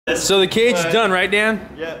So the cage is done, right,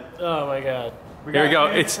 Dan? Yeah. Oh my God. Here we go.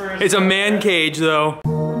 It's a man cage though.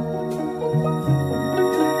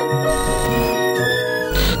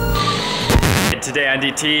 Today on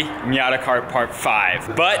DT, Miata Kart Part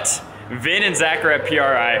 5. But Vin and Zach are at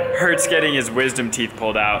PRI. Hurt's getting his wisdom teeth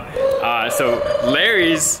pulled out. So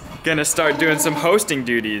Larry's gonna start doing some hosting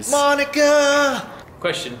duties. Monica!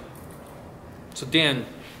 Question. So Dan,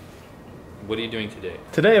 what are you doing today?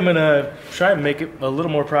 Today I'm gonna try and make it a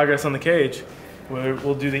little more progress on the cage.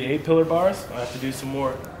 We'll do the 8-pillar bars. I have to do some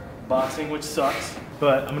more boxing, which sucks.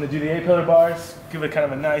 But I'm gonna do the 8-pillar bars, give it kind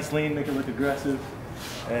of a nice lean, make it look aggressive,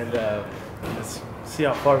 and let's see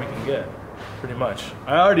how far we can get, pretty much.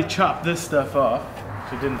 I already chopped this stuff off,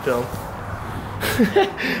 so it didn't film.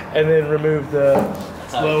 And then removed the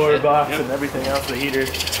lower box and everything else, the heater.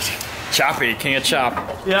 Choppy, king of chop.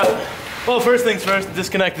 Yeah. Well, first things first,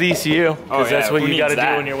 disconnect the ECU, because that's what you gotta do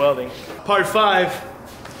when you're welding. Part 5,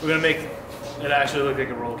 we're gonna make it actually look like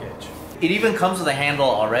a roll cage. It even comes with a handle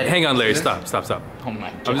already. Hang on, Larry, stop. Oh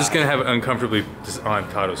my God. I'm just gonna have it uncomfortably just on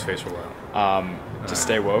Tato's face for a while. Just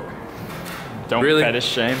stay woke. Don't Really? fetish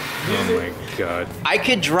shame. Oh my God. I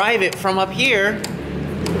could drive it from up here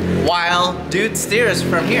while dude steers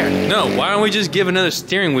from here. No, why don't we just give another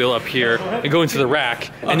steering wheel up here and go into the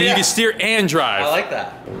rack, and then you can steer and drive. I like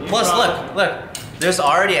that. Plus, look. There's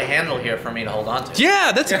already a handle here for me to hold on to.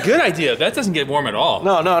 Yeah, that's a good idea. That doesn't get warm at all.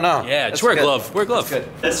 No. Yeah, just wear a glove. Wear a glove.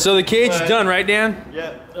 So the cage is done, right, Dan?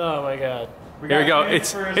 Yeah. Oh my God. Here we go.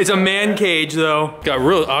 It's a man cage though. Got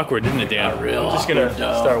real awkward, didn't it, Dan? I'm just gonna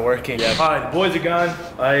start working. Yeah. All right, the boys are gone.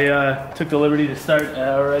 I took the liberty to start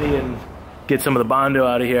already and get some of the Bondo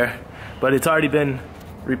out of here, but it's already been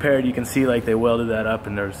repaired. You can see like they welded that up,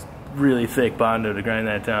 and there's really thick Bondo to grind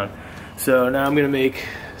that down. So now I'm gonna make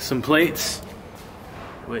some plates,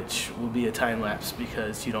 which will be a time lapse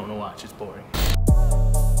because you don't want to watch. It's boring.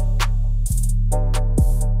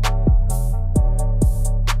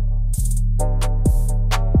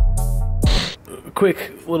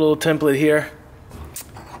 Quick little template here.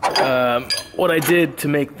 What I did to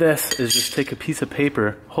make this is just take a piece of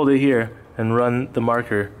paper, hold it here, and run the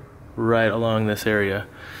marker right along this area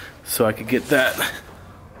so I could get that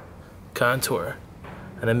contour.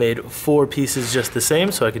 And I made 4 pieces just the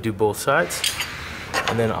same so I could do both sides.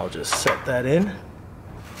 And then I'll just set that in.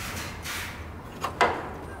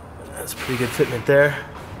 That's a pretty good fitment there.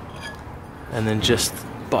 And then just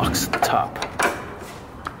box the top.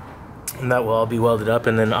 And that will all be welded up,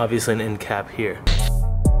 and then obviously an end cap here.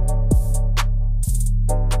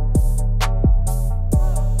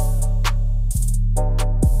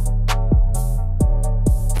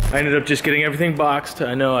 I ended up just getting everything boxed.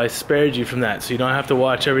 I know I spared you from that, so you don't have to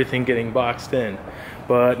watch everything getting boxed in.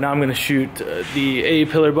 But now I'm gonna shoot the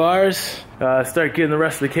 8-pillar bars, start getting the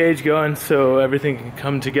rest of the cage going so everything can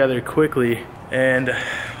come together quickly, and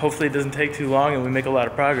hopefully it doesn't take too long and we make a lot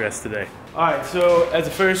of progress today. All right, so as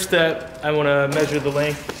a first step, I wanna measure the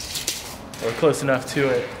length, or close enough to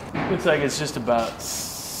it. Looks like it's just about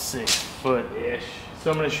 6 foot-ish.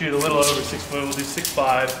 So I'm gonna shoot a little over 6 foot, we'll do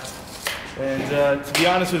 6'5". And to be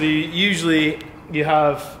honest with you, usually you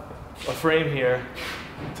have a frame here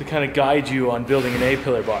to kind of guide you on building an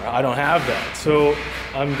 8-pillar bar. I don't have that, so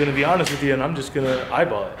I'm gonna be honest with you and I'm just gonna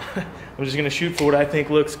eyeball it. I'm just gonna shoot for what I think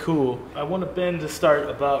looks cool. I want a bend to start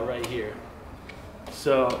about right here.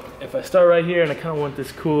 So if I start right here and I kind of want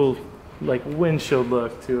this cool like windshield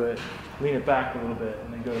look to it, lean it back a little bit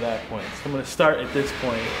and then go to that point. So I'm gonna start at this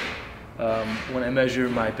point when I measure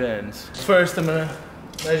my bends. First I'm gonna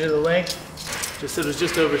measure the length. Just said it was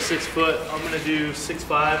just over 6 foot. I'm gonna do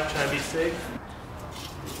 6'5", try and be safe.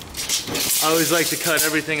 I always like to cut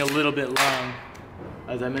everything a little bit long,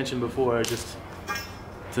 as I mentioned before, just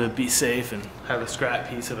to be safe and have a scrap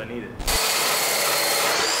piece if I need it.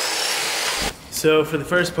 So for the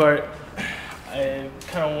first part, I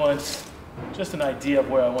kind of want just an idea of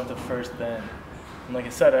where I want the first bend. And like I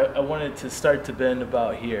said, I wanted to start to bend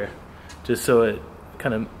about here, just so it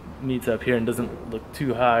kind of meets up here and doesn't look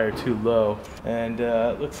too high or too low. And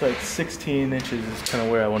it looks like 16 inches is kind of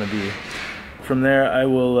where I want to be. From there, I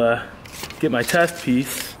will get my test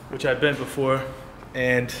piece, which I bent before,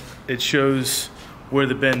 and it shows where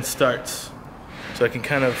the bend starts. So I can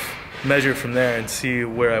kind of measure from there and see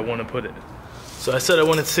where I want to put it. So I said I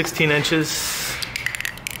wanted 16 inches.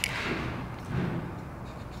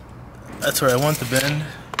 That's where I want the bend.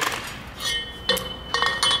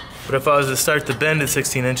 But if I was to start the bend at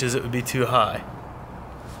 16 inches, it would be too high.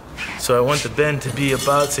 So I want the bend to be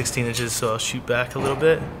about 16 inches, so I'll shoot back a little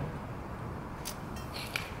bit.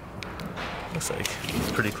 Looks like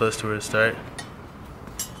it's pretty close to where to start.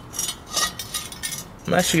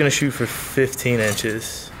 I'm actually gonna shoot for 15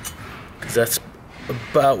 inches. because that's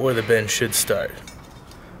about where the bend should start.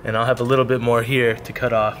 And I'll have a little bit more here to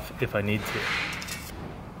cut off if I need to.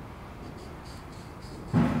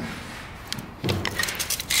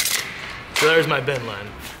 So there's my bend line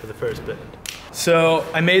for the first bend. So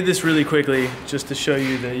I made this really quickly just to show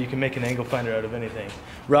you that you can make an angle finder out of anything.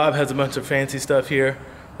 Rob has a bunch of fancy stuff here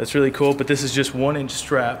that's really cool, but this is just 1-inch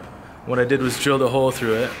strap. What I did was drilled a hole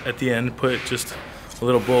through it at the end, put just a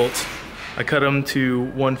little bolt. I cut them to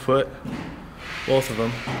 1 foot, both of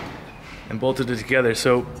them, and bolted it together.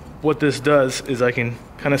 So what this does is I can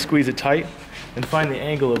kind of squeeze it tight and find the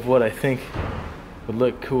angle of what I think would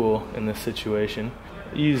look cool in this situation.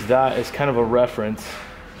 Use that as kind of a reference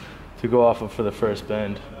to go off of for the first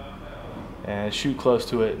bend and shoot close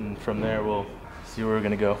to it, and from there we'll see where we're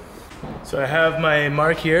gonna go. So I have my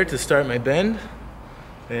mark here to start my bend,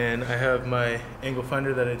 and I have my angle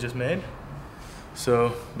finder that I just made.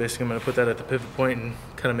 So basically I'm gonna put that at the pivot point and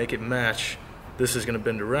kind of make it match. This is gonna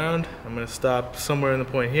bend around. I'm gonna stop somewhere in the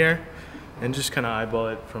point here and just kind of eyeball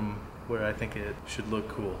it from where I think it should look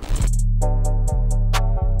cool.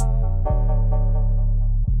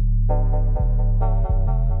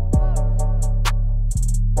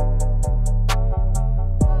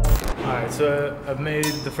 So I've made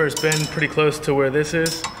the first bend pretty close to where this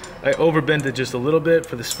is. I overbent it just a little bit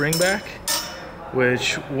for the spring back,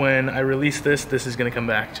 which when I release this is gonna come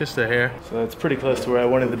back just a hair. So that's pretty close to where I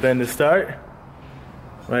wanted the bend to start,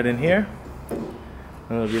 right in here. And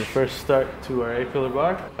that'll be the first start to our A-pillar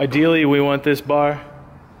bar. Ideally, we want this bar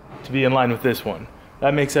to be in line with this one.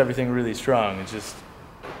 That makes everything really strong. It just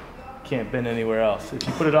can't bend anywhere else. If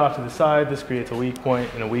you put it off to the side, this creates a weak point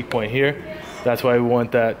and a weak point here. That's why we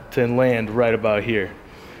want that to land right about here.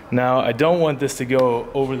 Now, I don't want this to go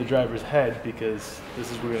over the driver's head because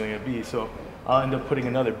this is where we're gonna be, so I'll end up putting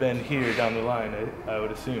another bend here down the line, I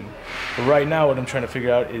would assume. But right now, what I'm trying to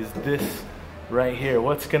figure out is this right here.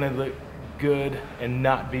 What's gonna look good and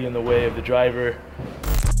not be in the way of the driver.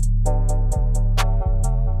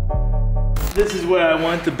 This is where I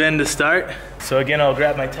want the bend to start. So again, I'll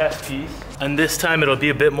grab my test piece, and this time it'll be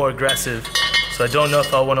a bit more aggressive. So I don't know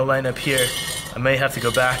if I'll want to line up here. I may have to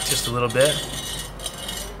go back just a little bit.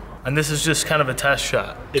 And this is just kind of a test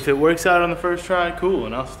shot. If it works out on the first try, cool,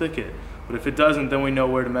 and I'll stick it. But if it doesn't, then we know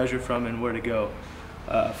where to measure from and where to go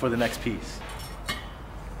for the next piece.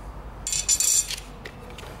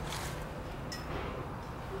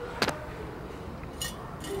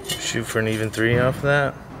 Shoot for an even 3 off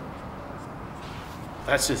that.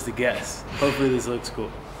 That's just a guess. Hopefully this looks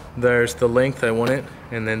cool. There's the length I want it,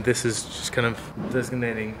 and then this is just kind of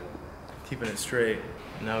designating, keeping it straight.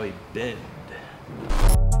 Now we bend.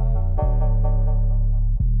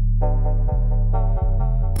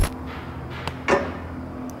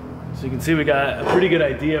 So you can see we got a pretty good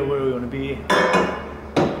idea of where we want to be.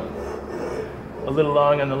 A little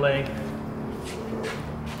long on the length.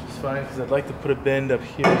 It's fine, because I'd like to put a bend up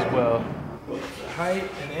here as well. Height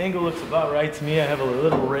and angle looks about right to me. I have a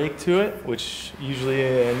little rake to it, which usually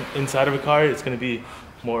inside of a car it's going to be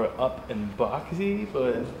more up and boxy,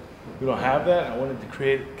 but we don't have that. I wanted to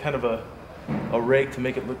create kind of a rake to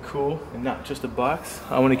make it look cool and not just a box.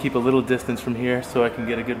 I want to keep a little distance from here so I can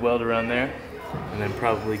get a good weld around there, and then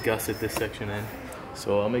probably gusset this section in.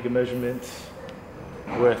 So I'll make a measurement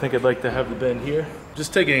where I think I'd like to have the bend here.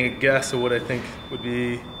 Just taking a guess of what I think would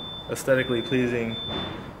be aesthetically pleasing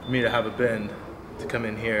for me to have a bend to come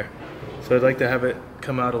in here. So I'd like to have it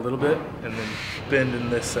come out a little bit and then bend in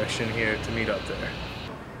this section here to meet up there.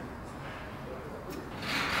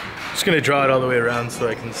 Just gonna draw it all the way around so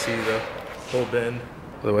I can see the whole bend.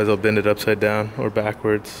 Otherwise I'll bend it upside down or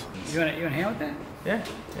backwards. You want to hand with that?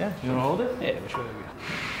 Yeah. You wanna hold it? Yeah, for sure.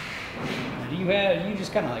 Do you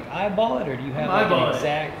just kind of like eyeball it, or do you have like an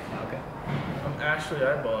exact? Okay. I'm actually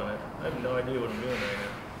eyeballing it. I have no idea what I'm doing right now.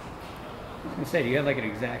 I was gonna say, do you have like an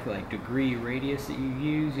exact like degree radius that you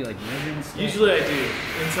use? You like measuring stuff? Usually I do.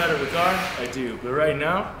 Inside of the car, I do. But right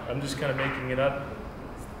now, I'm just kind of making it up,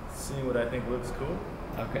 seeing what I think looks cool.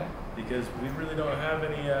 Okay. Because we really don't have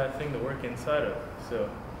any thing to work inside of. So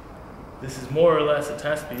this is more or less a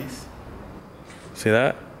test piece. See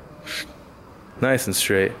that? Nice and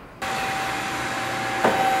straight.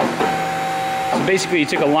 So basically, you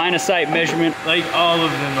took a line of sight measurement. Like all of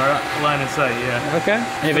them are line of sight, yeah. Okay.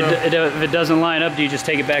 And if it doesn't line up, do you just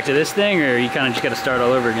take it back to this thing, or you kind of just got to start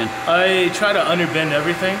all over again? I try to underbend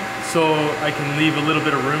everything so I can leave a little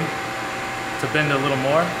bit of room to bend a little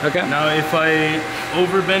more. Okay. Now if I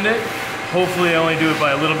overbend it, hopefully I only do it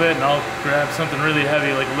by a little bit, and I'll grab something really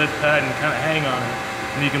heavy like a lift pad and kind of hang on it,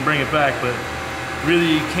 and you can bring it back, but really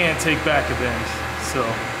you can't take back a bend. So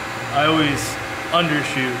I always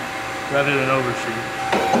undershoot rather than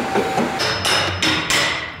overshoot.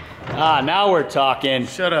 Ah, now we're talking.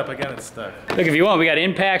 Shut up, I got it stuck. Look, if you want, we got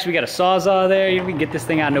impacts, we got a Sawzall there. We can get this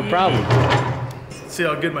thing out, no problem. Let's see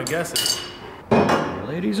how good my guess is.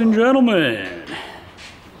 Ladies and gentlemen.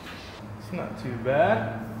 It's not too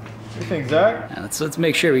bad. What do you think, Zach? Now let's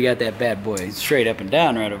make sure we got that bad boy straight up and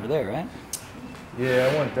down right over there, right? Yeah,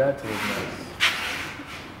 I want that to look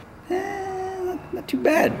nice. Not too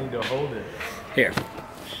bad. I need to hold it. Here,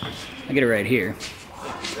 I get it right here.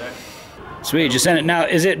 Sweet, just send it. Now,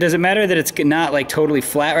 does it matter that it's not like totally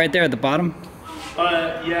flat right there at the bottom?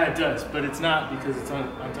 Yeah, it does, but it's not because it's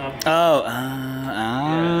on top. Oh,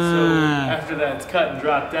 Yeah, so after that's cut and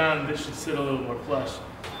dropped down, this should sit a little more flush.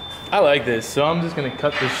 I like this, so I'm just gonna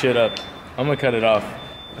cut this shit up. I'm gonna cut it off.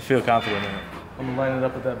 I feel confident in it. I'm gonna line it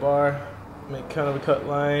up with that bar, make kind of a cut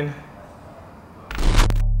line.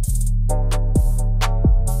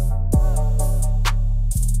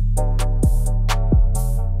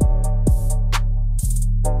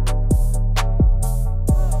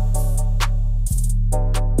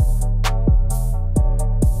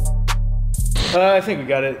 I think we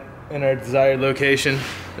got it in our desired location.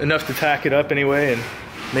 Enough to tack it up anyway and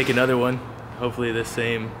make another one. Hopefully the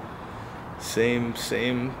same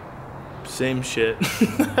shit.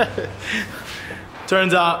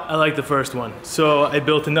 Turns out I like the first one. So I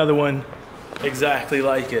built another one exactly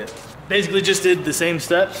like it. Basically just did the same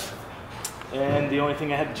steps, and the only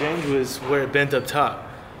thing I had to change was where it bent up top.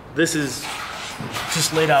 This is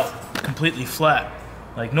just laid out completely flat.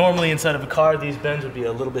 Like normally inside of a car, these bends would be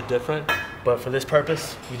a little bit different, but for this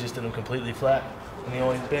purpose, we just did them completely flat. And the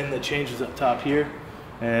only bend that changed was up top here,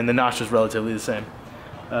 and the notch was relatively the same.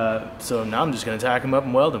 So now I'm just gonna tack them up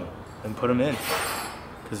and weld them and put them in,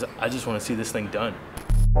 because I just wanna see this thing done.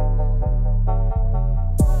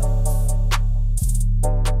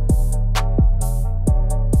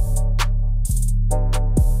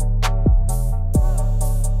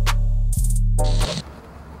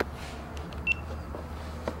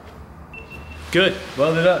 Good,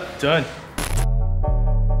 welded up, done.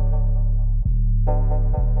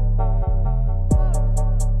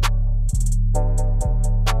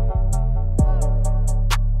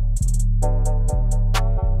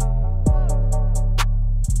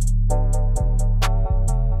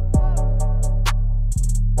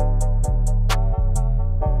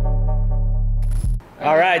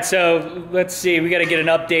 All right, so let's see. We got to get an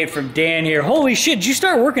update from Dan here. Holy shit, did you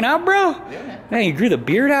start working out, bro? Yeah. Man, you grew the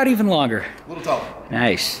beard out even longer. A little taller.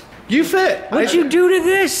 Nice. You fit. What'd you do to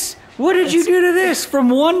this? What did you do to this from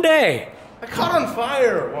one day? I caught on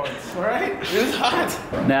fire once, all right? It was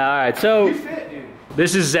hot. Now, all right, so You fit, dude.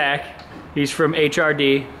 this is Zach. He's from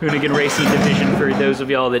HRD, Hoonigan Racing Division, for those of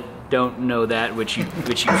y'all that don't know that, which you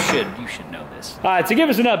should. You should know this. All right, so give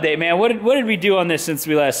us an update, man. What did we do on this since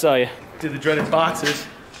we last saw you? Did the dreaded boxes,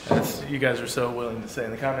 as you guys were so willing to say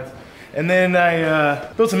in the comments. And then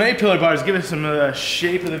I built some A-pillar bars to give it some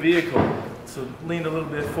shape of the vehicle. So leaned a little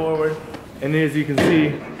bit forward. And as you can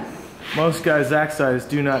see, most guys Zach's size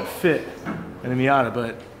do not fit in a Miata,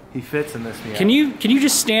 but he fits in this Miata. Can you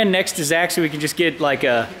just stand next to Zach so we can just get like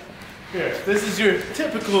a... Here, this is your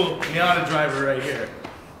typical Miata driver right here.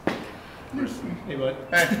 Hey, bud.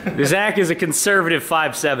 Hey. Zach is a conservative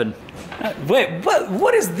 5'7". Wait,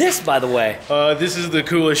 what is this, by the way? This is the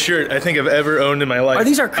coolest shirt I think I've ever owned in my life. Are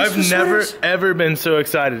these our Christmas I've never, sweaters? ever been so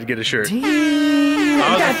excited to get a shirt.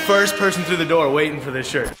 I was the first person through the door waiting for this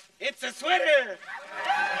shirt. It's a sweater!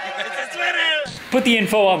 It's a sweater! Put the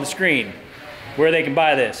info on the screen where they can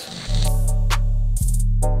buy this.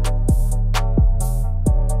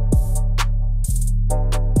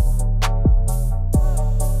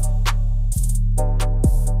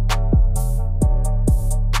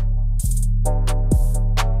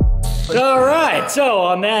 All right, so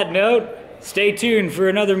on that note, stay tuned for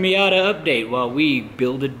another Miata update while we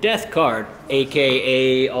build a death cart,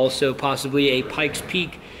 AKA also possibly a Pikes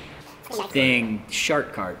Peak thing,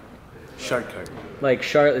 shark cart. Shark cart. Like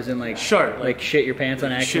shark as in like Shark, like shit your pants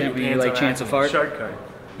on accident when you like chance a fart. Shark cart.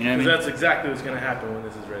 You know what I mean? That's exactly what's gonna happen when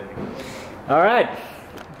this is ready to go. All right,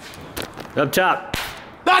 up top.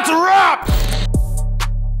 That's a wrap!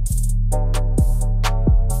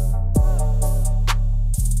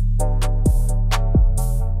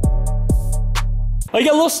 Oh, you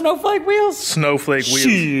got little snowflake wheels? Snowflake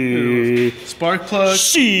wheels. Spark plug.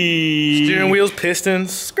 Steering wheels,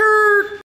 pistons. Skirt.